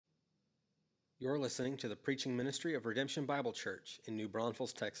You're listening to the preaching ministry of Redemption Bible Church in New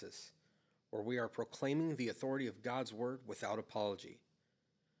Braunfels, Texas, where we are proclaiming the authority of God's Word without apology.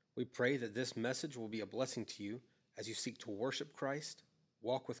 We pray that this message will be a blessing to you as you seek to worship Christ,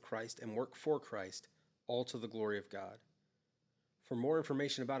 walk with Christ, and work for Christ, all to the glory of God. For more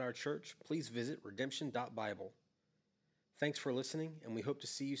information about our church, please visit redemption.bible. Thanks for listening, and we hope to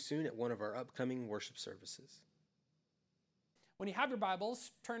see you soon at one of our upcoming worship services. When you have your Bibles,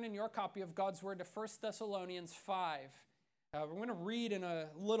 turn in your copy of God's Word to 1 Thessalonians 5. We're going to read in a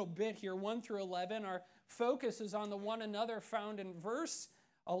little bit here, 1 through 11. Our focus is on the one another found in verse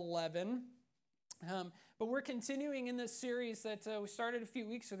 11. But we're continuing in this series that we started a few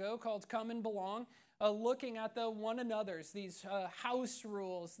weeks ago called Come and Belong, looking at the one another's, these house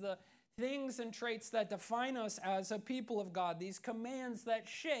rules, the things and traits that define us as a people of God, these commands that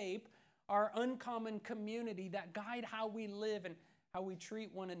shape our uncommon community, that guide how we live and how we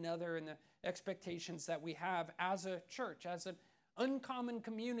treat one another and the expectations that we have as a church, as an uncommon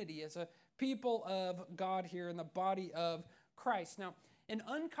community, as a people of God here in the body of Christ. Now, an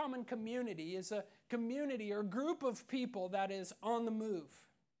uncommon community is a community or group of people that is on the move.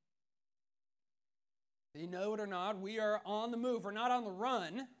 You know it or not, we are on the move. We're not on the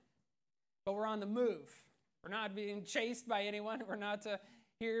run, but we're on the move. We're not being chased by anyone. We're not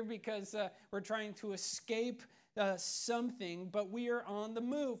here because we're trying to escape something, but we are on the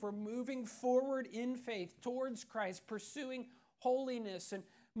move. We're moving forward in faith towards Christ, pursuing holiness and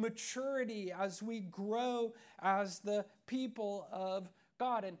maturity as we grow as the people of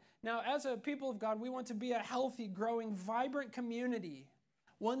God. And now, as a people of God, we want to be a healthy, growing, vibrant community,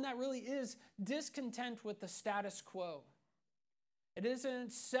 one that really is discontent with the status quo. It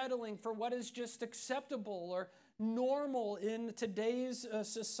isn't settling for what is just acceptable or normal in today's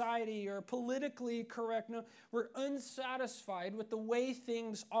society or politically correct. No, we're unsatisfied with the way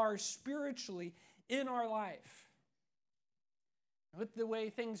things are spiritually in our life, with the way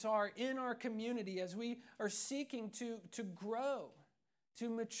things are in our community as we are seeking to grow, to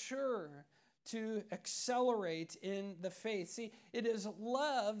mature, to accelerate in the faith. See, it is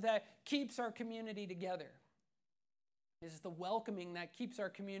love that keeps our community together. It is the welcoming that keeps our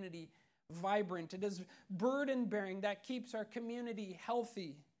community vibrant. It is burden bearing that keeps our community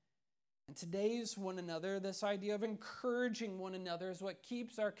healthy. And today's one another, this idea of encouraging one another, is what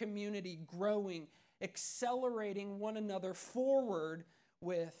keeps our community growing, accelerating one another forward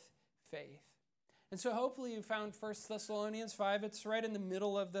with faith. And so hopefully you found 1 Thessalonians 5. It's right in the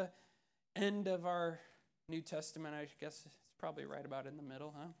middle of the end of our New Testament. I guess it's probably right about in the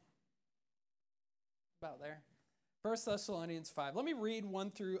middle, huh? About there. 1 Thessalonians 5. Let me read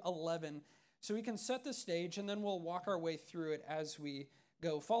 1 through 11 so we can set the stage, and then we'll walk our way through it as we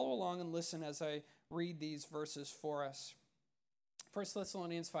go. Follow along and listen as I read these verses for us. 1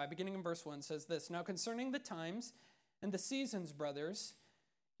 Thessalonians 5, beginning in verse 1, says this: Now concerning the times and the seasons, brothers,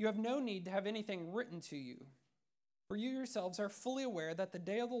 you have no need to have anything written to you, for you yourselves are fully aware that the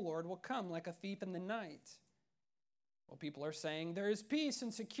day of the Lord will come like a thief in the night. Well, people are saying, there is peace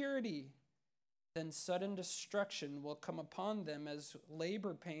and security. Then sudden destruction will come upon them as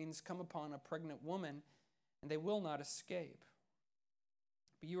labor pains come upon a pregnant woman, and they will not escape.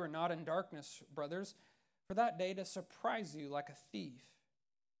 But you are not in darkness, brothers, for that day to surprise you like a thief.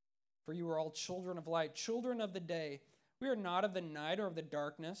 For you are all children of light, children of the day. We are not of the night or of the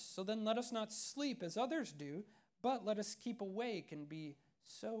darkness, so then let us not sleep as others do, but let us keep awake and be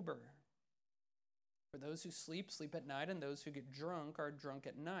sober. For those who sleep, sleep at night, and those who get drunk are drunk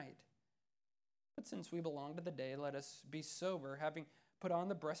at night. But since we belong to the day, let us be sober, having put on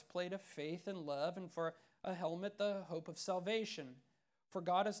the breastplate of faith and love, and for a helmet the hope of salvation. For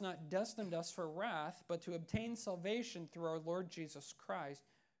God has not destined us for wrath, but to obtain salvation through our Lord Jesus Christ,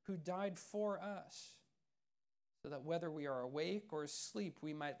 who died for us, so that whether we are awake or asleep,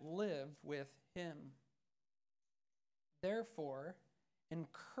 we might live with him. Therefore,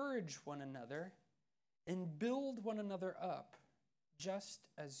 encourage one another and build one another up, just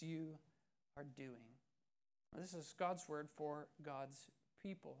as you are doing. This is God's word for God's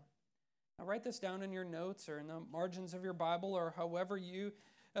people. Now write this down in your notes or in the margins of your Bible or however you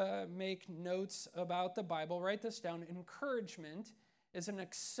make notes about the Bible. Write this down. Encouragement is an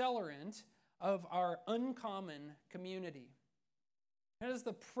accelerant of our uncommon community. That is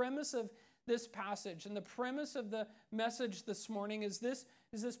the premise of this passage, and the premise of the message this morning is this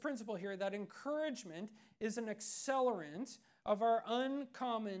principle here, that encouragement is an accelerant of our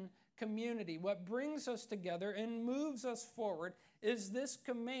uncommon community. What brings us together and moves us forward is this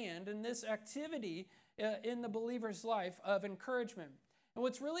command and this activity in the believer's life of encouragement. And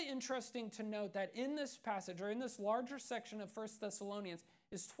what's really interesting to note that in this passage, or in this larger section of 1 Thessalonians,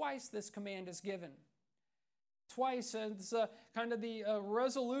 is twice this command is given. Twice it's kind of the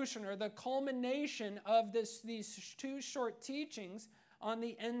resolution or the culmination of these two short teachings on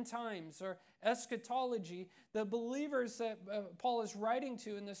the end times or eschatology. The believers that Paul is writing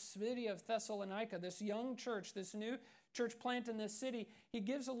to in the city of Thessalonica, this young church, this new church plant in this city, he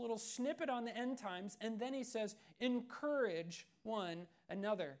gives a little snippet on the end times, and then he says, encourage one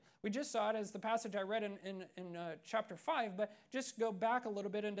another. We just saw it as the passage I read in chapter 5, but just go back a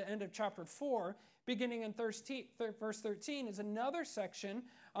little bit into end of chapter 4, beginning in verse 13 is another section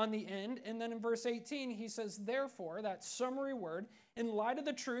on the end, and then in verse 18 he says, therefore, that summary word, in light of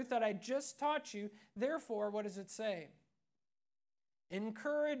the truth that I just taught you, therefore, what does it say?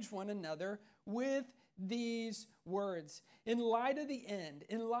 Encourage one another with these words. In light of the end,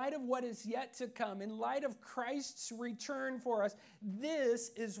 in light of what is yet to come, in light of Christ's return for us,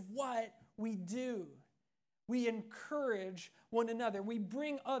 this is what we do. We encourage one another. We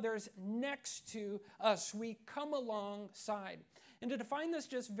bring others next to us. We come alongside. And to define this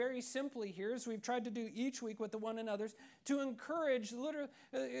just very simply here, as we've tried to do each week with the one another's, to encourage, literally,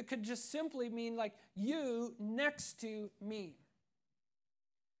 it could just simply mean like you next to me.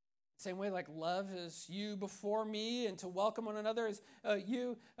 Same way like love is you before me, and to welcome one another is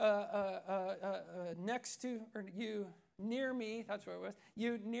you next to, or you near me. That's what it was.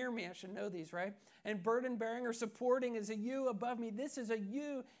 You near me. I should know these, right? And burden bearing or supporting is a you above me. This is a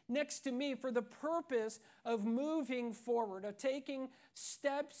you next to me for the purpose of moving forward, of taking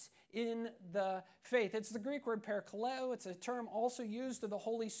steps in the faith. It's the Greek word parakaleo. It's a term also used of the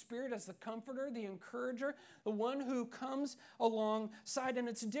Holy Spirit as the comforter, the encourager, the one who comes alongside. And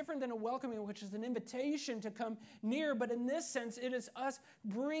it's different than a welcoming, which is an invitation to come near. But in this sense, it is us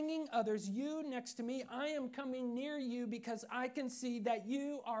bringing others. You next to me, I am coming near you because I can see that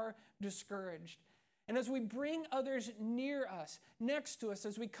you are discouraged. And as we bring others near us, next to us,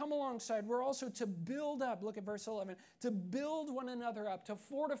 as we come alongside, we're also to build up, look at verse 11, to build one another up, to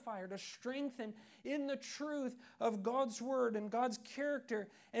fortify or to strengthen in the truth of God's word and God's character.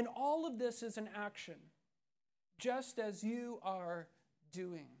 And all of this is an action, just as you are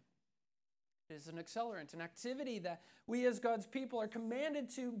doing. It is an accelerant, an activity that we as God's people are commanded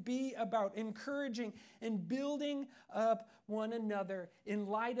to be about, encouraging and building up one another in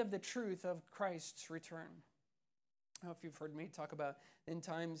light of the truth of Christ's return. I don't know if you've heard me talk about end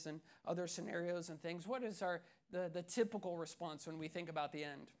times and other scenarios and things. What is the typical response when we think about the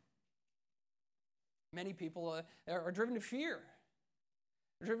end? Many people are driven to fear.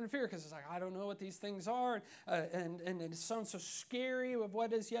 They're driven to fear because it's like, I don't know what these things are, and it sounds so scary of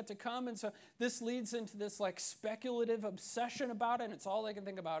what is yet to come. And so this leads into this like speculative obsession about it, and it's all they can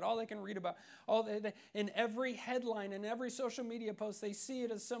think about, all they can read about. In every headline, in every social media post, they see it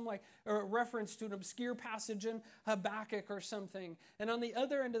as some like a reference to an obscure passage in Habakkuk or something. And on the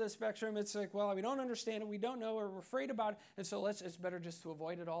other end of the spectrum, it's like, well, we don't understand it, we don't know, or we're afraid about it, and so it's better just to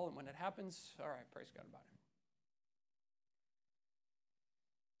avoid it all. And when it happens, all right, praise God about it.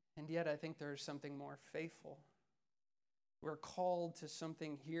 And yet I think there's something more faithful. We're called to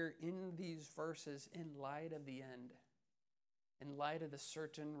something here in these verses in light of the end, in light of the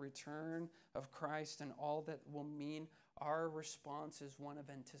certain return of Christ and all that will mean. Our response is one of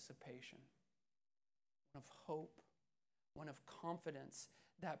anticipation, one of hope, one of confidence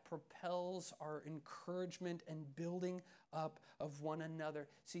that propels our encouragement and building up of one another.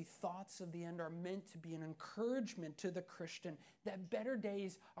 See, thoughts of the end are meant to be an encouragement to the Christian that better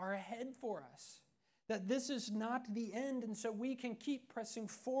days are ahead for us, that this is not the end, and so we can keep pressing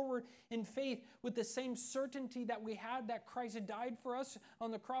forward in faith with the same certainty that we had that Christ died for us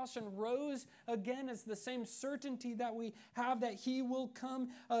on the cross and rose again, as the same certainty that we have that he will come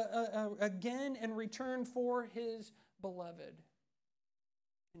again and return for his beloved.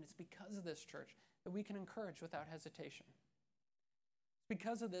 And it's because of this, church, that we can encourage without hesitation. It's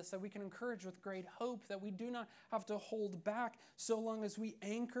because of this that we can encourage with great hope, that we do not have to hold back so long as we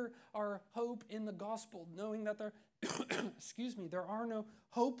anchor our hope in the gospel, knowing that there are no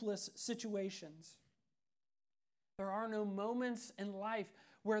hopeless situations. There are no moments in life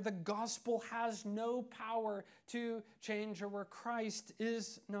where the gospel has no power to change or where Christ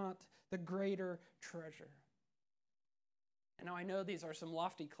is not the greater treasure. And now I know these are some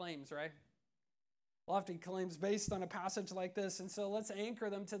lofty claims, right? Lofty claims based on a passage like this. And so let's anchor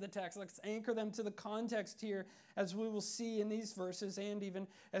them to the text. Let's anchor them to the context here, as we will see in these verses and even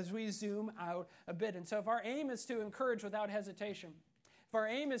as we zoom out a bit. And so if our aim is to encourage without hesitation, if our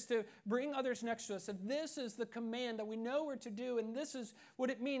aim is to bring others next to us, if this is the command that we know we're to do, and this is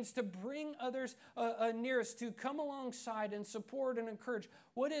what it means to bring others near us, to come alongside and support and encourage,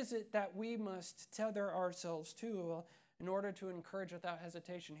 what is it that we must tether ourselves to? Well, in order to encourage without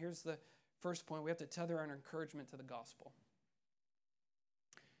hesitation. Here's the first point. We have to tether our encouragement to the gospel.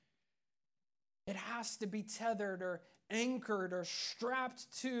 It has to be tethered or anchored or strapped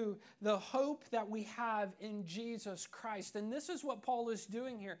to the hope that we have in Jesus Christ. And this is what Paul is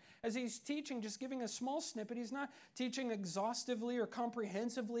doing here. As he's teaching, just giving a small snippet, he's not teaching exhaustively or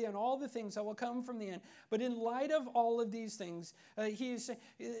comprehensively on all the things that will come from the end. But in light of all of these things, he's saying,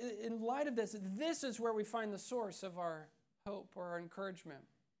 in light of this, this is where we find the source of our hope or our encouragement.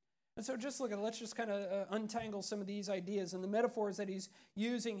 And so just look at it. Let's just kind of untangle some of these ideas and the metaphors that he's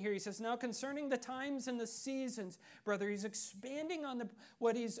using here. He says, now concerning the times and the seasons, brother, he's expanding on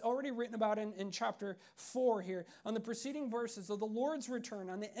what he's already written about in chapter 4 here, on the preceding verses of the Lord's return,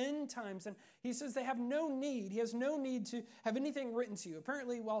 on the end times. And he says they have no need. He has no need to have anything written to you.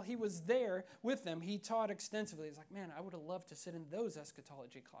 Apparently, while he was there with them, he taught extensively. He's like, man, I would have loved to sit in those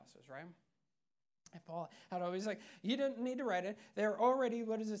eschatology classes, right? And Paul had always like, you didn't need to write it. They're already,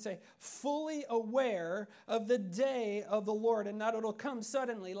 what does it say? Fully aware of the day of the Lord, and not it'll come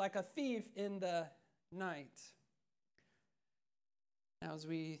suddenly like a thief in the night. Now, as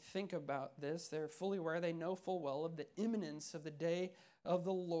we think about this, they're fully aware, they know full well of the imminence of the day of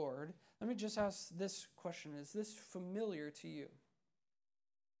the Lord. Let me just ask this question. Is this familiar to you?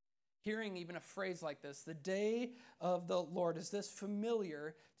 Hearing even a phrase like this, the day of the Lord, is this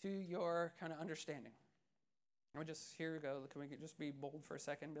familiar to your kind of understanding? Let me just, here we go. Can we just be bold for a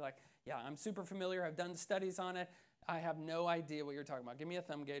second and be like, yeah, I'm super familiar. I've done studies on it. I have no idea what you're talking about. Give me a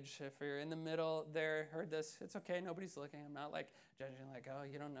thumb gauge if you're in the middle there, heard this. It's okay. Nobody's looking. I'm not like judging like, oh,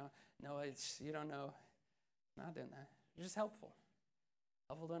 you don't know. No, you don't know. I'm not doing that. It's just helpful.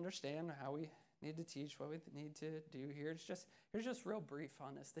 Helpful to understand how we need to teach, what we need to do here. Here's just real brief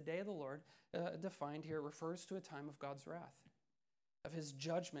on this. The day of the Lord, defined here, refers to a time of God's wrath, of his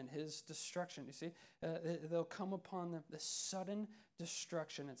judgment, his destruction. You see, they'll come upon them, the sudden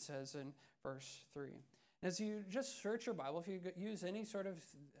destruction, it says in verse 3. As you just search your Bible, if you use any sort of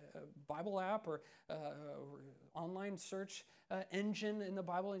Bible app or online search engine in the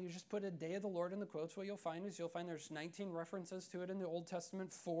Bible, and you just put a day of the Lord in the quotes, what you'll find there's 19 references to it in the Old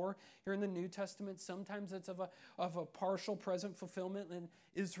Testament, 4 here in the New Testament. Sometimes it's of a partial present fulfillment in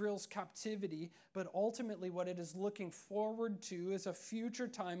Israel's captivity, but ultimately what it is looking forward to is a future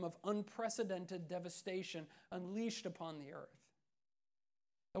time of unprecedented devastation unleashed upon the earth.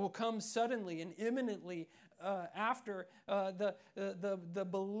 It will come suddenly and imminently after the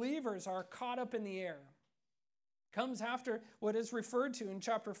believers are caught up in the air. Comes after what is referred to in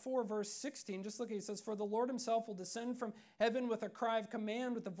chapter 4, verse 16. Just look, he says, for the Lord himself will descend from heaven with a cry of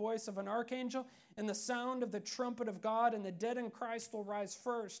command, with the voice of an archangel, and the sound of the trumpet of God, and the dead in Christ will rise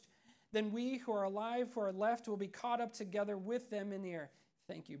first. Then we who are alive, who are left, will be caught up together with them in the air.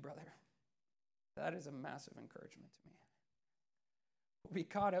 Thank you, brother. That is a massive encouragement to me. Be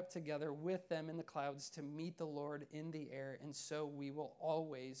caught up together with them in the clouds to meet the Lord in the air, and so we will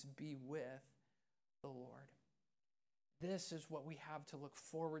always be with the Lord. This is what we have to look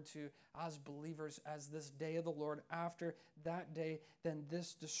forward to as believers, as this day of the Lord. After that day, then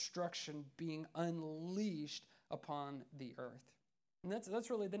this destruction being unleashed upon the earth. And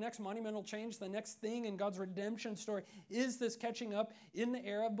that's really the next monumental change. The next thing in God's redemption story is this catching up in the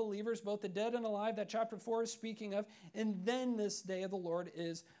era of believers, both the dead and alive, that chapter 4 is speaking of. And then this day of the Lord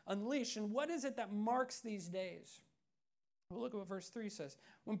is unleashed. And what is it that marks these days? Well, look at what verse 3 says.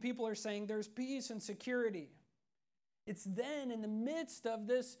 When people are saying there's peace and security, it's then in the midst of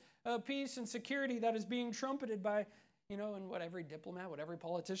this peace and security that is being trumpeted by, and what every diplomat, what every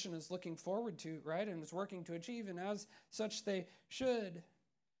politician is looking forward to, right? And is working to achieve, and as such they should.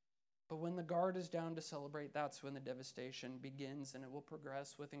 But when the guard is down to celebrate, that's when the devastation begins, and it will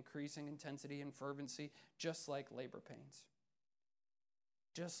progress with increasing intensity and fervency, just like labor pains.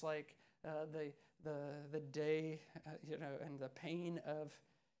 Just like the day, and the pain of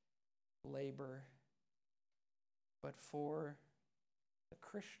labor. But for the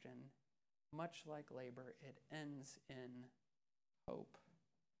Christian, much like labor, it ends in hope.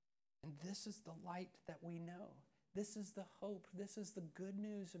 And this is the light that we know. This is the hope. This is the good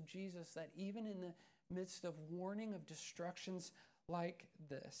news of Jesus, that even in the midst of warning of destructions like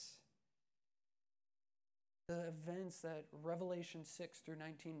this, the events that Revelation 6 through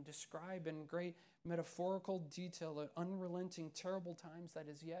 19 describe in great metaphorical detail, the unrelenting, terrible times that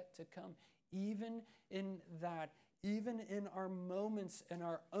is yet to come, even in that, even in our moments in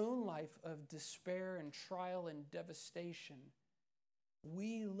our own life of despair and trial and devastation,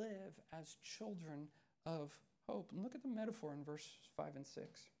 we live as children of hope. And look at the metaphor in verse 5 and 6.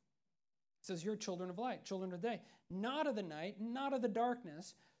 It says, you're children of light, children of the day, not of the night, not of the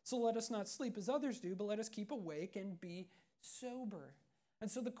darkness. So let us not sleep as others do, but let us keep awake and be sober. And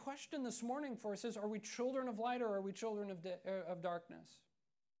so the question this morning for us is, are we children of light or are we children of darkness?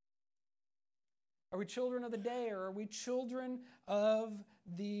 Are we children of the day or are we children of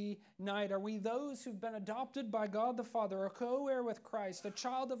the night? Are we those who've been adopted by God the Father, a co-heir with Christ, a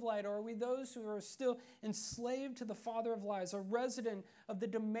child of light, or are we those who are still enslaved to the father of lies, a resident of the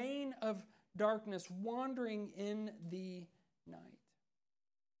domain of darkness, wandering in the night?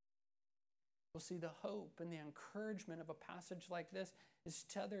 We'll see the hope and the encouragement of a passage like this is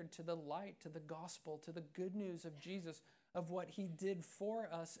tethered to the light, to the gospel, to the good news of Jesus, of what he did for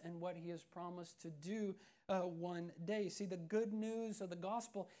us and what he has promised to do one day. See, the good news of the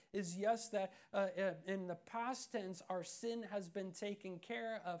gospel is, yes, that in the past tense, our sin has been taken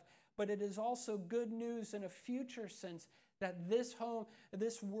care of, but it is also good news in a future sense that this home,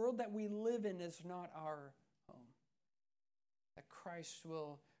 this world that we live in is not our home, that Christ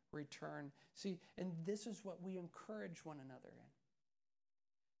will return. See, and this is what we encourage one another in.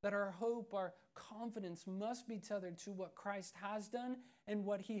 That our hope, our confidence must be tethered to what Christ has done and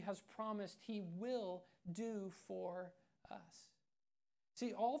what he has promised he will do for us.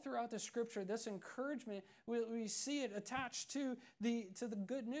 See, all throughout the scripture, this encouragement, we see it attached to the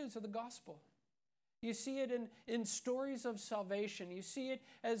good news of the gospel. You see it in stories of salvation. You see it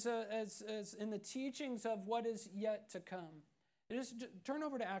as in the teachings of what is yet to come. Just turn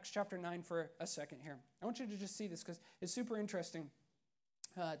over to Acts chapter 9 for a second here. I want you to just see this because it's super interesting.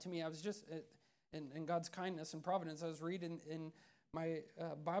 To me, I was just, in God's kindness and providence, I was reading in my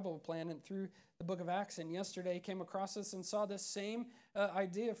Bible plan and through the book of Acts, and yesterday came across this and saw this same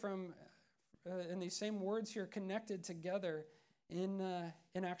idea from, and these same words here connected together in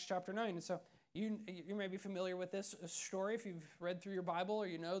Acts chapter 9. And so you may be familiar with this story if you've read through your Bible, or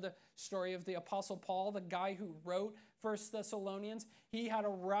you know the story of the Apostle Paul, the guy who wrote 1 Thessalonians. He had a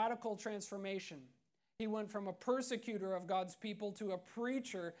radical transformation. He went from a persecutor of God's people to a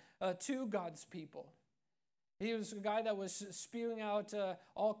preacher to God's people. He was a guy that was spewing out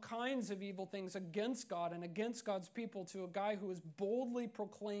all kinds of evil things against God and against God's people, to a guy who was boldly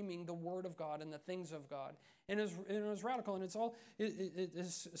proclaiming the word of God and the things of God. And it was radical. And it's all,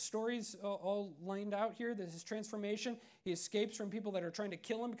 his stories all lined out here, his transformation. He escapes from people that are trying to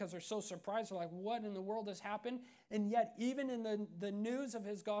kill him because they're so surprised. They're like, what in the world has happened? And yet, even in the news of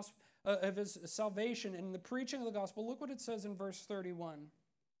his gospel, of his salvation and the preaching of the gospel, look what it says in verse 31. It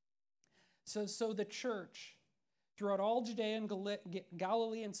says, so the church throughout all Judea and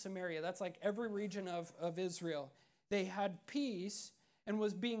Galilee and Samaria, that's like every region of Israel, they had peace and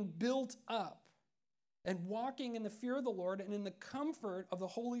was being built up and walking in the fear of the Lord and in the comfort of the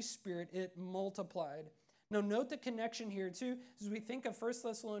Holy Spirit, it multiplied. Now, note the connection here, too, as we think of 1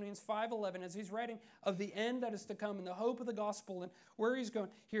 Thessalonians 5:11, as he's writing of the end that is to come and the hope of the gospel and where he's going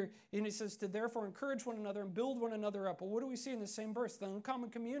here. And he says to therefore encourage one another and build one another up. Well, what do we see in the same verse? The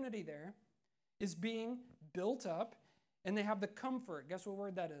uncommon community there is being built up, and they have the comfort. Guess what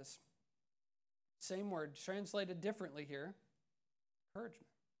word that is? Same word, translated differently here. Encouragement.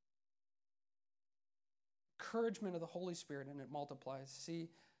 Encouragement of the Holy Spirit, and it multiplies. See,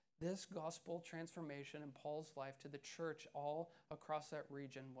 this gospel transformation in Paul's life to the church all across that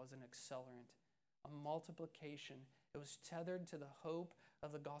region was an accelerant, a multiplication. It was tethered to the hope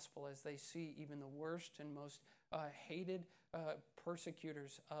of the gospel as they see even the worst and most hated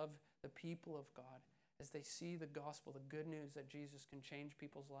persecutors of the people of God. As they see the gospel, the good news that Jesus can change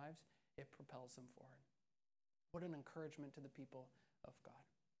people's lives, it propels them forward. What an encouragement to the people of God.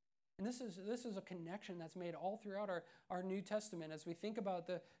 And this is a connection that's made all throughout our New Testament as we think about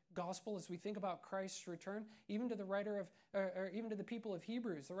the gospel, as we think about Christ's return, even to the writer of, or even to the people of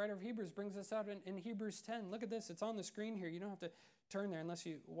Hebrews. The writer of Hebrews brings us out in Hebrews 10. Look at this. It's on the screen here. You don't have to turn there unless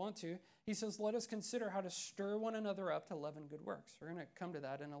you want to. He says, let us consider how to stir one another up to love and good works. We're going to come to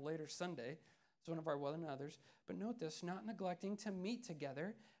that in a later Sunday. It's one of our well and others. But note this, not neglecting to meet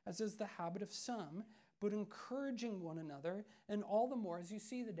together, as is the habit of some, but encouraging one another, and all the more as you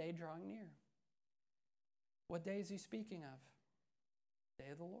see the day drawing near. What day is he speaking of?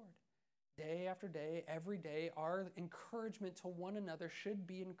 Day of the Lord. Day after day, every day, our encouragement to one another should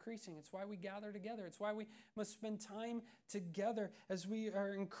be increasing. It's why we gather together. It's why we must spend time together as we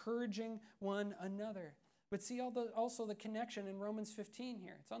are encouraging one another. But see also the connection in Romans 15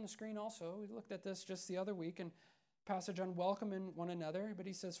 here. It's on the screen also. We looked at this just the other week and passage on welcoming one another, but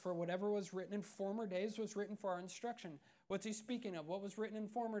he says, for whatever was written in former days was written for our instruction. What's he speaking of? What was written in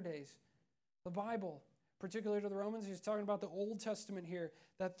former days? The Bible. Particularly to the Romans, he's talking about the Old Testament here,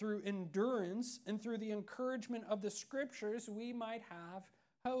 that through endurance and through the encouragement of the Scriptures, we might have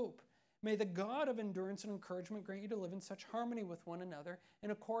hope. May the God of endurance and encouragement grant you to live in such harmony with one another in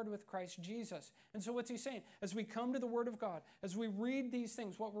accord with Christ Jesus. And so what's he saying? As we come to the Word of God, as we read these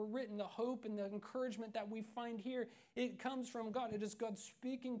things, what were written, the hope and the encouragement that we find here, it comes from God. It is God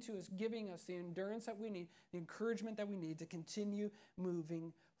speaking to us, giving us the endurance that we need, the encouragement that we need to continue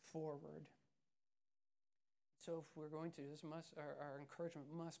moving forward. So if we're going to, our encouragement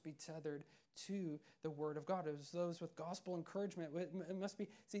must be tethered to the Word of God. As those with gospel encouragement, it must be,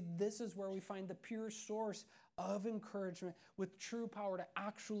 see, this is where we find the pure source of encouragement with true power to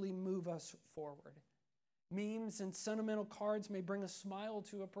actually move us forward. Memes and sentimental cards may bring a smile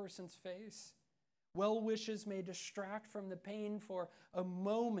to a person's face. Well wishes may distract from the pain for a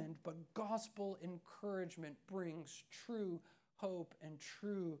moment, but gospel encouragement brings true hope and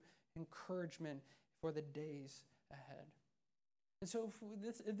true encouragement for the days ahead. And so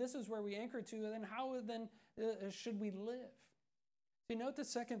if this is where we anchor to, then how then should we live? See, note the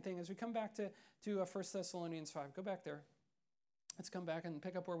second thing as we come back to 1 Thessalonians 5. Go back there. Let's come back and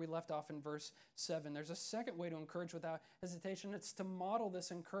pick up where we left off in verse 7. There's a second way to encourage without hesitation. It's to model this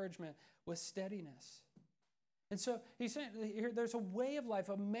encouragement with steadiness. And so he's saying here there's a way of life,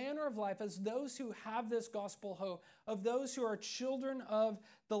 a manner of life as those who have this gospel hope, of those who are children of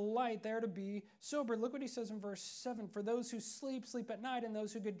the light, they're to be sober. Look what he says in verse 7. For those who sleep, sleep at night, and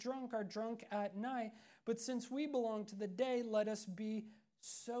those who get drunk are drunk at night. But since we belong to the day, let us be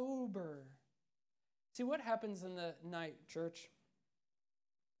sober. See, what happens in the night, church?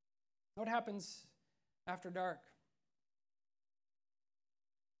 What happens after dark?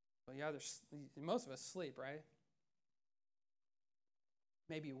 Well, most of us sleep, right?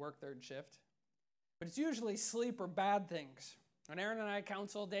 Maybe you work third shift. But it's usually sleep or bad things. When Aaron and I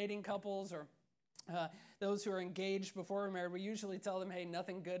counsel dating couples or those who are engaged before we're married, we usually tell them, hey,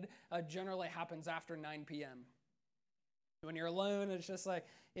 nothing good generally happens after 9 p.m. When you're alone, it's just like,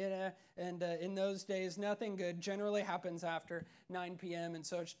 and in those days, nothing good generally happens after 9 p.m., and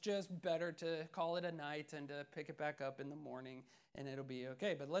so it's just better to call it a night and to pick it back up in the morning, and it'll be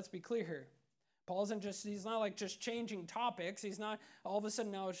okay. But let's be clear here. He's not like just changing topics. He's not all of a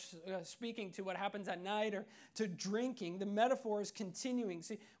sudden now speaking to what happens at night or to drinking. The metaphor is continuing.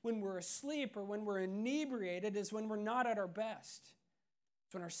 See, when we're asleep or when we're inebriated is when we're not at our best.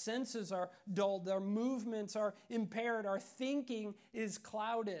 It's when our senses are dulled, our movements are impaired, our thinking is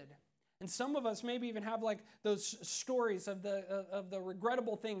clouded. And some of us maybe even have like those stories of the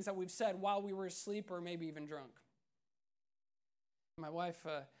regrettable things that we've said while we were asleep or maybe even drunk. My wife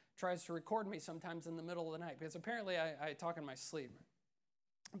tries to record me sometimes in the middle of the night because apparently I talk in my sleep.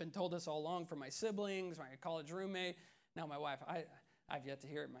 I've been told this all along from my siblings, my college roommate, now my wife. I've yet to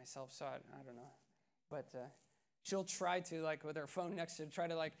hear it myself, so I don't know. But she'll try to, like with her phone next to her, try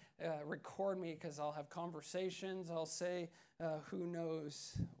to record me because I'll have conversations. I'll say who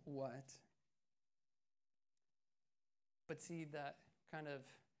knows what. But see, that kind of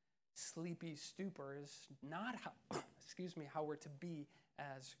sleepy stupor is not how we're to be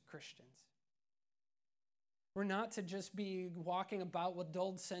as Christians. We're not to just be walking about with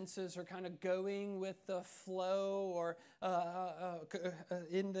dulled senses or kind of going with the flow or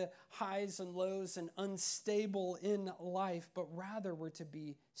in the highs and lows and unstable in life, but rather we're to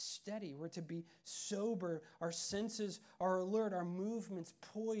be steady. We're to be sober. Our senses are alert, our movements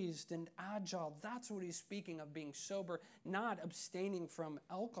poised and agile. That's what he's speaking of, being sober, not abstaining from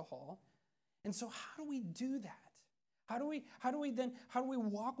alcohol. And so how do we do that? How do we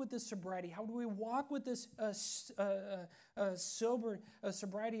walk with this sobriety? How do we walk with this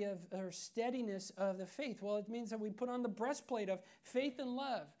sobriety or steadiness of the faith? Well, it means that we put on the breastplate of faith and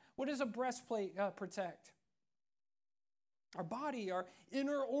love. What does a breastplate protect? Our body, our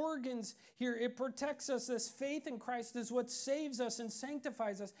inner organs here, it protects us. This faith in Christ is what saves us and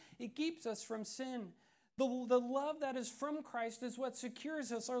sanctifies us. It keeps us from sin. The love that is from Christ is what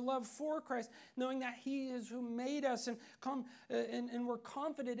secures us, our love for Christ, knowing that He is who made us, and we're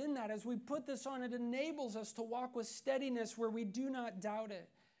confident in that. As we put this on, it enables us to walk with steadiness where we do not doubt it.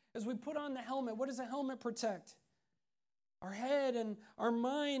 As we put on the helmet, what does the helmet protect? Our head and our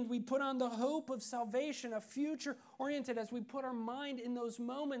mind. We put on the hope of salvation, a future oriented. As we put our mind in those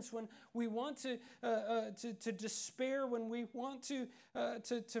moments when we want to despair, when we want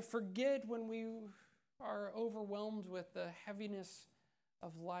to forget, when we are overwhelmed with the heaviness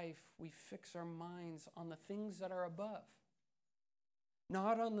of life, we fix our minds on the things that are above,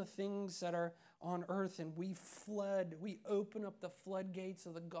 not on the things that are on earth. And we open up the floodgates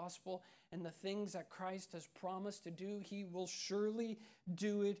of the gospel, and the things that Christ has promised to do, He will surely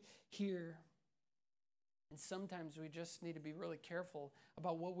do it here. And sometimes we just need to be really careful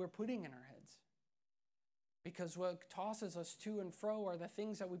about what we're putting in our heads. Because what tosses us to and fro are the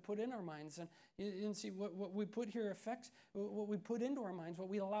things that we put in our minds. And see, what we put here affects what we put into our minds. What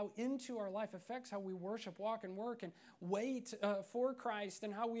we allow into our life affects how we worship, walk, and work, and wait for Christ,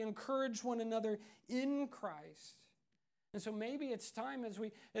 and how we encourage one another in Christ. And so maybe it's time as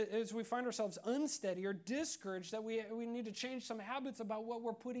we find ourselves unsteady or discouraged that we need to change some habits about what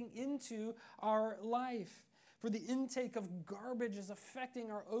we're putting into our life. For the intake of garbage is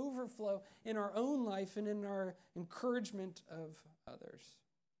affecting our overflow in our own life and in our encouragement of others.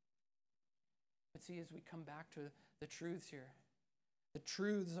 But see, as we come back to the truths here, the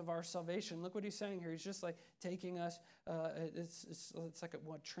truths of our salvation, look what he's saying here. He's just like taking us, it's like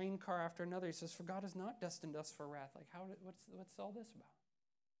one train car after another. He says, for God has not destined us for wrath. Like, what's all this about?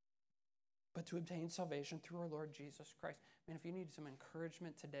 But to obtain salvation through our Lord Jesus Christ. Man, if you need some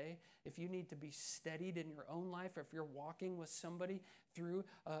encouragement today, if you need to be steadied in your own life, or if you're walking with somebody through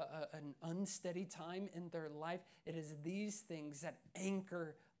an unsteady time in their life, it is these things that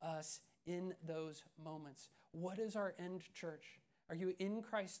anchor us in those moments. What is our end, church? Are you in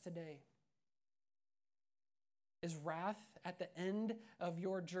Christ today? Is wrath at the end of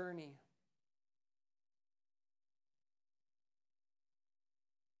your journey?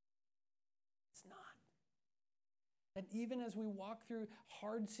 That even as we walk through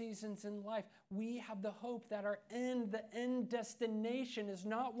hard seasons in life, we have the hope that the end destination is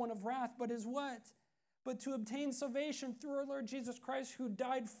not one of wrath, but is what? But to obtain salvation through our Lord Jesus Christ, who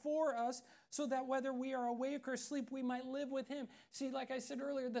died for us, so that whether we are awake or asleep, we might live with him. See, like I said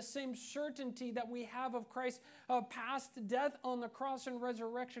earlier, the same certainty that we have of Christ's past death on the cross and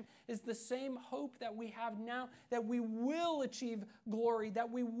resurrection is the same hope that we have now, that we will achieve glory,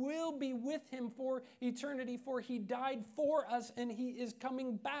 that we will be with him for eternity, for he died for us and he is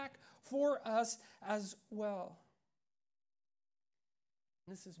coming back for us as well.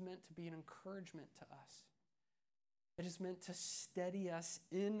 This is meant to be an encouragement to us. It is meant to steady us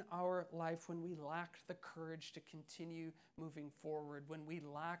in our life when we lack the courage to continue moving forward, when we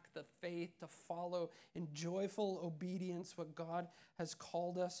lack the faith to follow in joyful obedience what God has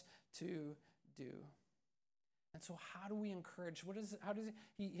called us to do. And so how do we encourage?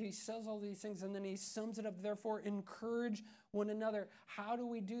 He says all these things and then he sums it up. Therefore, encourage one another. How do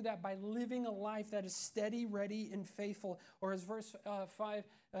we do that? By living a life that is steady, ready, and faithful. Or as verse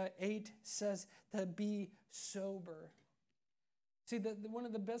 8 says, to be sober. See, one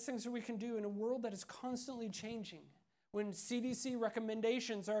of the best things that we can do in a world that is constantly changing, when CDC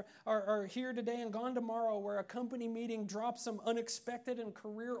recommendations are here today and gone tomorrow, where a company meeting drops some unexpected and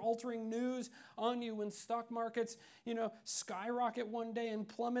career-altering news on you, when stock markets, skyrocket one day and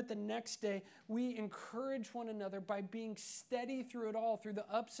plummet the next day, we encourage one another by being steady through it all, through the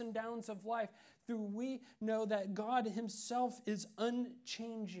ups and downs of life, we know that God himself is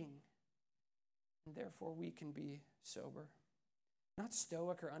unchanging, and therefore we can be sober. Not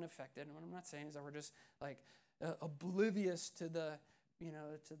stoic or unaffected. And what I'm not saying is that we're just like oblivious to the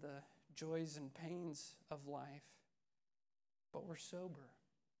joys and pains of life. But we're sober.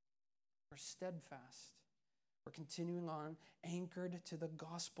 We're steadfast. We're continuing on, anchored to the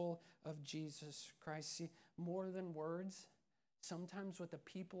gospel of Jesus Christ. See, more than words, sometimes what the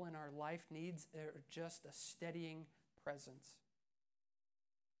people in our life needs are just a steadying presence.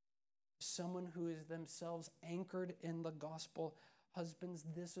 Someone who is themselves anchored in the gospel. Husbands,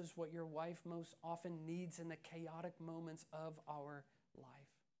 this is what your wife most often needs in the chaotic moments of our life.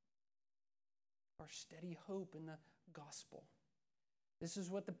 Our steady hope in the gospel. This is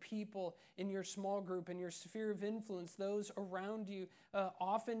what the people in your small group, in your sphere of influence, those around you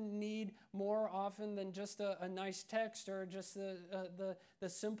often need more often than just a nice text or just the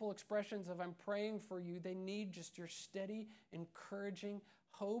simple expressions of I'm praying for you. They need just your steady, encouraging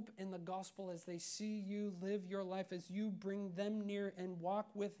hope in the gospel as they see you live your life, as you bring them near and walk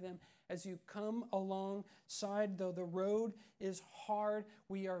with them, as you come alongside. Though the road is hard,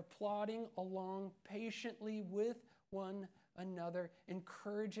 we are plodding along patiently with one another,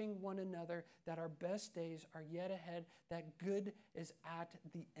 encouraging one another that our best days are yet ahead, that good is at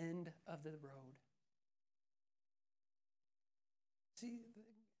the end of the road. See,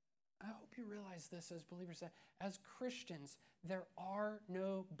 I hope you realize this as believers, that as Christians, there are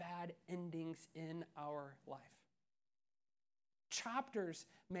no bad endings in our life. Chapters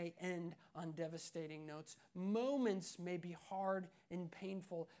may end on devastating notes. Moments may be hard and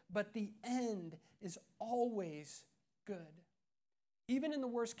painful, but the end is always good. Even in the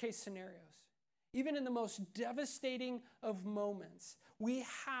worst case scenarios, even in the most devastating of moments, we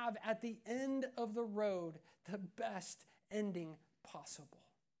have at the end of the road the best ending possible.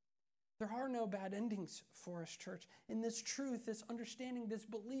 There are no bad endings for us, church. And this truth, this understanding, this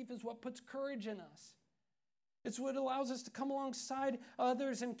belief is what puts courage in us. It's what allows us to come alongside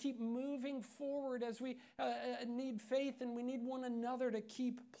others and keep moving forward as we need faith and we need one another to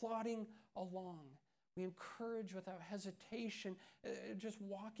keep plodding along. We encourage without hesitation, just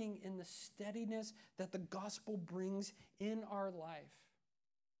walking in the steadiness that the gospel brings in our life.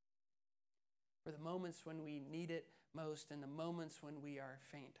 For the moments when we need it most and the moments when we are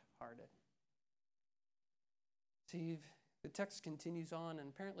faint-hearted. See, the text continues on, and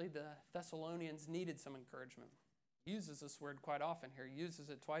apparently the Thessalonians needed some encouragement. He uses this word quite often here. He uses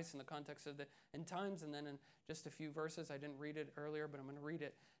it twice in the context of the end times, and then in just a few verses. I didn't read it earlier, but I'm going to read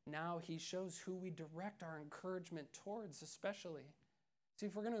it now. He shows who we direct our encouragement towards, especially. See,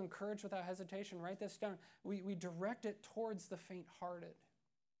 if we're going to encourage without hesitation, write this down. We direct it towards the faint-hearted.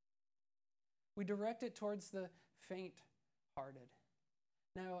 We direct it towards the faint-hearted.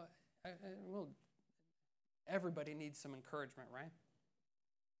 Now, well, everybody needs some encouragement, right?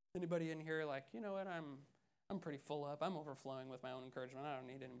 Anybody in here like, you know what, I'm pretty full up. I'm overflowing with my own encouragement. I don't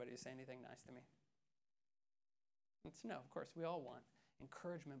need anybody to say anything nice to me. No, of course, we all want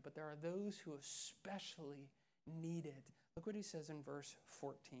encouragement, but there are those who especially need it. Look what he says in verse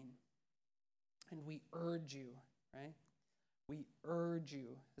 14. And we urge you, right? We urge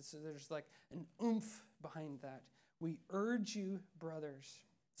you. There's like an oomph behind that. We urge you, brothers.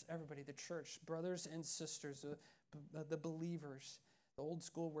 It's everybody, the church, brothers and sisters, the believers. The old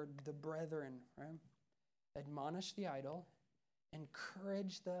school word, the brethren, right? Admonish the idle,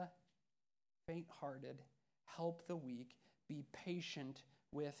 encourage the faint-hearted, help the weak, be patient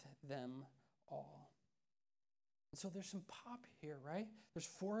with them all. And so there's some pop here, right? There's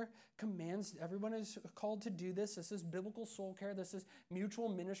 4 commands. Everyone is called to do this. This is biblical soul care. This is mutual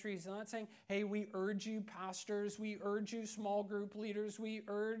ministry. He's not saying, hey, we urge you pastors. We urge you small group leaders. We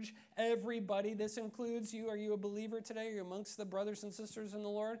urge everybody. This includes you. Are you a believer today? Are you amongst the brothers and sisters in the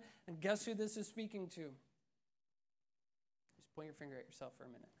Lord? And guess who this is speaking to? Just point your finger at yourself for a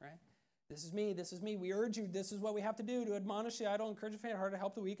minute, right? This is me. This is me. We urge you. This is what we have to do to admonish the idle, encourage the faint-hearted,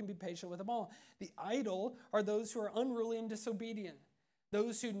 help the weak, and be patient with them all. The idle are those who are unruly and disobedient.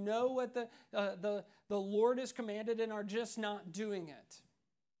 Those who know what the Lord has commanded and are just not doing it.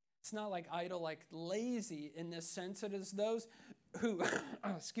 It's not like idle, like lazy in this sense. It is those who,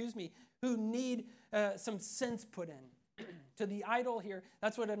 who need some sense put in. To the idle here,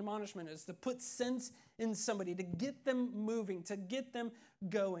 that's what admonishment is, to put sense in somebody, to get them moving, to get them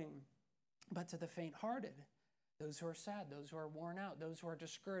going. But to the faint-hearted, those who are sad, those who are worn out, those who are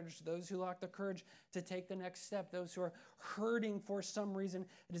discouraged, those who lack the courage to take the next step, those who are hurting for some reason,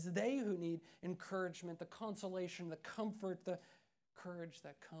 it is they who need encouragement, the consolation, the comfort, the courage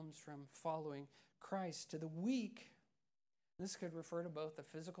that comes from following Christ. To the weak, this could refer to both the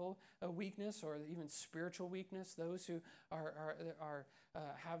physical weakness or even spiritual weakness, those who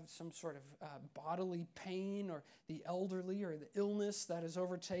have some sort of bodily pain, or the elderly, or the illness that has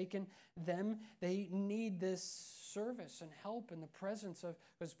overtaken them. They need this service and help in the presence of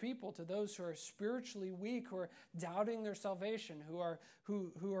His people. To those who are spiritually weak, who are doubting their salvation, who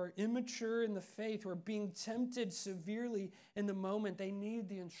are immature in the faith, who are being tempted severely in the moment, they need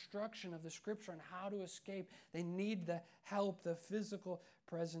the instruction of the Scripture on how to escape. They need the help, the physical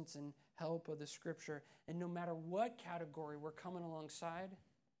presence and help of the Scripture. And no matter what category we're coming alongside,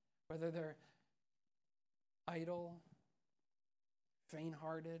 whether they're idle,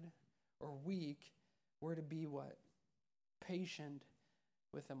 faint-hearted, or weak, we're to be what? Patient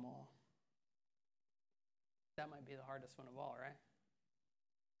with them all. That might be the hardest one of all, right?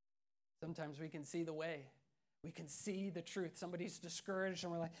 Sometimes we can see the way. We can see the truth. Somebody's discouraged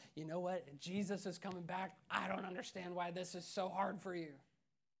and we're like, you know what? Jesus is coming back. I don't understand why this is so hard for you.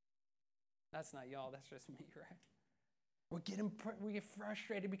 That's not y'all. That's just me, right? We get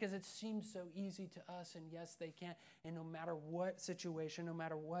frustrated because it seems so easy to us, and yes, they can. And no matter what situation, no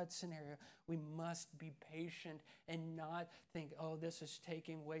matter what scenario, we must be patient and not think, oh, this is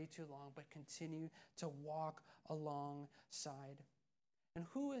taking way too long, but continue to walk alongside. And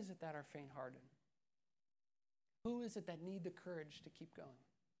who is it that are faint-hearted? Who is it that need the courage to keep going?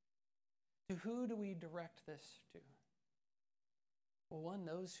 To who do we direct this to? Well, one,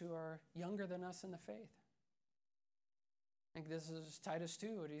 those who are younger than us in the faith. I think this is Titus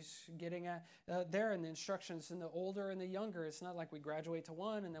 2, what he's getting at there in the instructions. In the older and the younger, it's not like we graduate to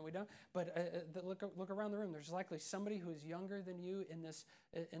one and then we don't. But look around the room. There's likely somebody who is younger than you in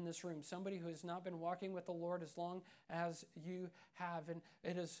this room. Somebody who has not been walking with the Lord as long as you have. And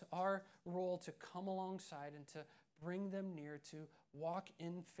it is our role to come alongside and to bring them near, to walk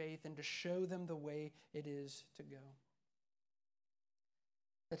in faith and to show them the way it is to go.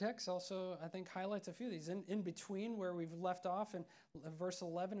 The text also, I think, highlights a few of these. In between where we've left off in verse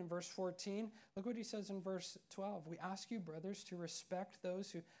 11 and verse 14, look what he says in verse 12. We ask you, brothers, to respect those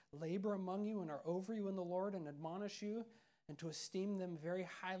who labor among you and are over you in the Lord and admonish you, and to esteem them very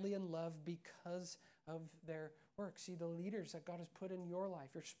highly in love because of their work. See, the leaders that God has put in your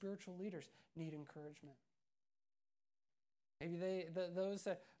life, your spiritual leaders, need encouragement. Maybe those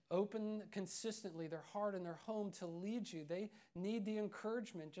that open consistently their heart and their home to lead you, they need the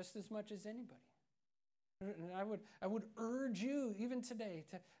encouragement just as much as anybody. And I would urge you, even today,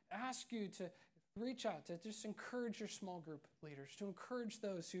 to ask you to reach out, to just encourage your small group leaders, to encourage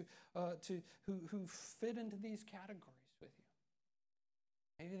those who fit into these categories with you.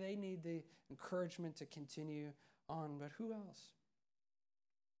 Maybe they need the encouragement to continue on, but who else?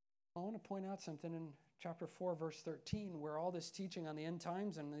 I want to point out something in chapter 4, verse 13, where all this teaching on the end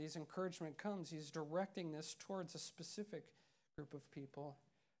times and these encouragement comes. He's directing this towards a specific group of people,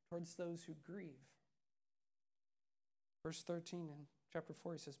 towards those who grieve. Verse 13 in chapter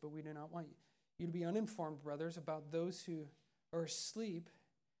 4, he says, but we do not want you to be uninformed, brothers, about those who are asleep,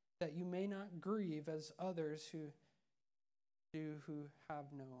 that you may not grieve as others who have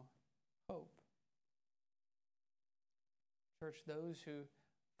no hope. Church, those who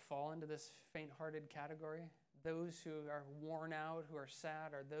fall into this faint-hearted category, those who are worn out, who are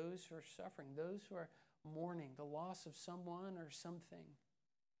sad, are those who are suffering, those who are mourning the loss of someone or something.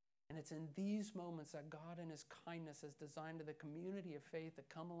 And it's in these moments that God in his kindness has designed the community of faith to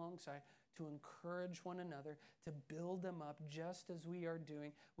come alongside to encourage one another, to build them up just as we are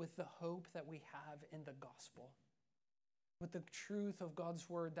doing with the hope that we have in the gospel, with the truth of God's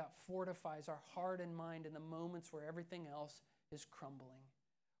word that fortifies our heart and mind in the moments where everything else is crumbling.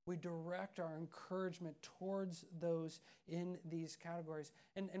 We direct our encouragement towards those in these categories.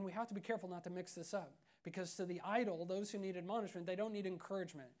 And we have to be careful not to mix this up, because to the idle, those who need admonishment, they don't need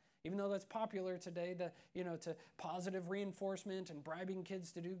encouragement. Even though that's popular today, to positive reinforcement and bribing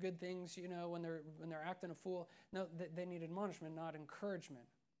kids to do good things, when they're acting a fool. No, they need admonishment, not encouragement.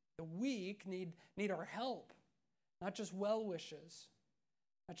 The weak need our help, not just well wishes,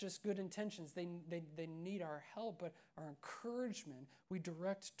 not just good intentions. They need our help, but our encouragement we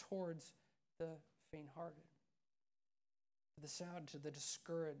direct towards the faint-hearted, to the sad, to the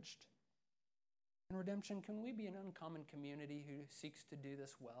discouraged. In Redemption, can we be an uncommon community who seeks to do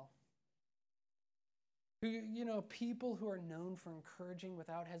this well? People who are known for encouraging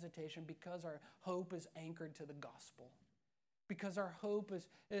without hesitation because our hope is anchored to the gospel. Because our hope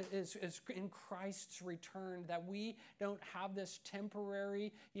is in Christ's return, that we don't have this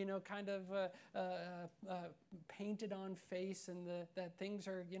temporary, painted on face and that things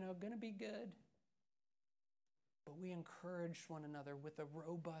are, going to be good. But we encourage one another with a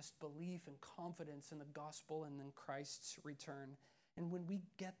robust belief and confidence in the gospel and in Christ's return. And when we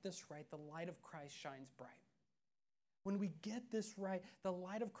get this right, the light of Christ shines bright. When we get this right, the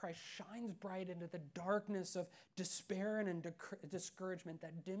light of Christ shines bright into the darkness of despair and discouragement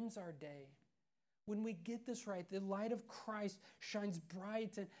that dims our day. When we get this right, the light of Christ shines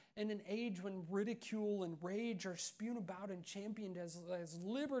bright in an age when ridicule and rage are spewed about and championed as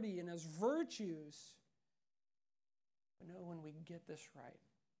liberty and as virtues. But no, when we get this right,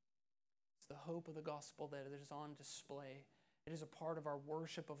 it's the hope of the gospel that is on display. It is a part of our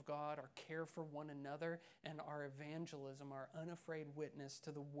worship of God, our care for one another, and our evangelism, our unafraid witness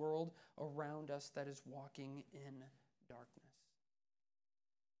to the world around us that is walking in darkness.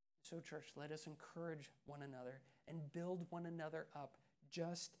 So, church, let us encourage one another and build one another up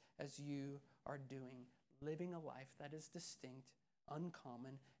just as you are doing, living a life that is distinct,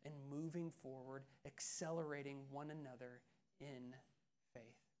 uncommon, and moving forward, accelerating one another in faith.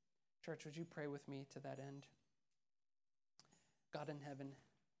 Church, would you pray with me to that end? God in heaven,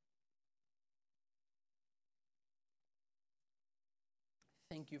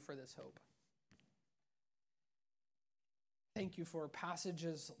 thank you for this hope. Thank you for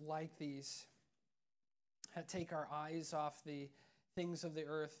passages like these that take our eyes off the things of the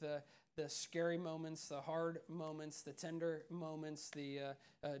earth, the scary moments, the hard moments, the tender moments,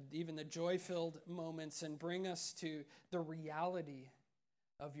 even the joy-filled moments, and bring us to the reality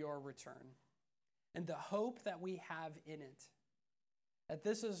of your return and the hope that we have in it. That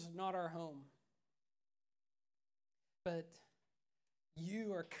this is not our home, but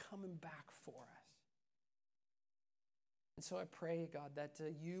you are coming back for us. And so I pray, God, that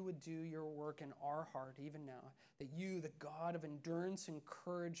you would do your work in our heart even now, that you, the God of endurance and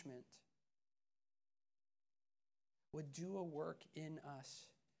encouragement, would do a work in us,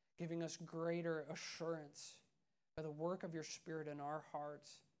 giving us greater assurance by the work of your Spirit in our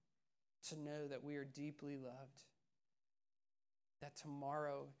hearts to know that we are deeply loved. that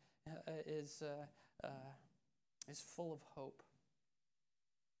tomorrow is full of hope.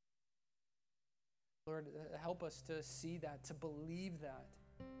 Lord, help us to see that, to believe that,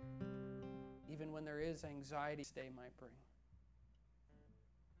 even when there is anxiety this day might bring.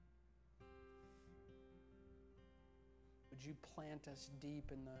 Would you plant us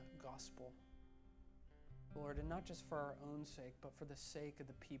deep in the gospel, Lord, and not just for our own sake, but for the sake of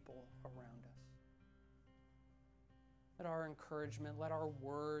the people around us. Let our encouragement, let our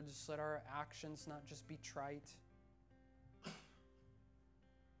words, let our actions not just be trite.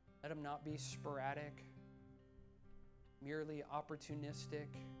 Let them not be sporadic, merely opportunistic,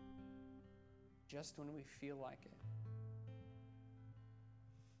 just when we feel like it.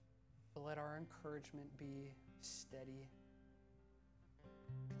 But let our encouragement be steady,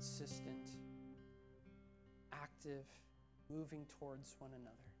 consistent, active, moving towards one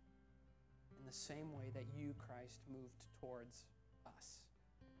another in the same way that you, Christ, moved towards us.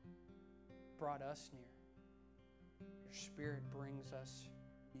 Brought us near. Your Spirit brings us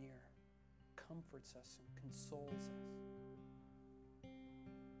near, comforts us and consoles us.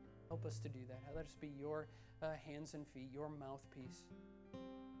 Help us to do that. Let us be your hands and feet, your mouthpiece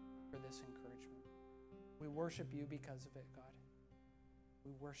for this encouragement. We worship you because of it, God.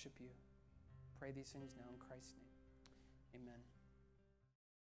 We worship you. Pray these things now in Christ's name.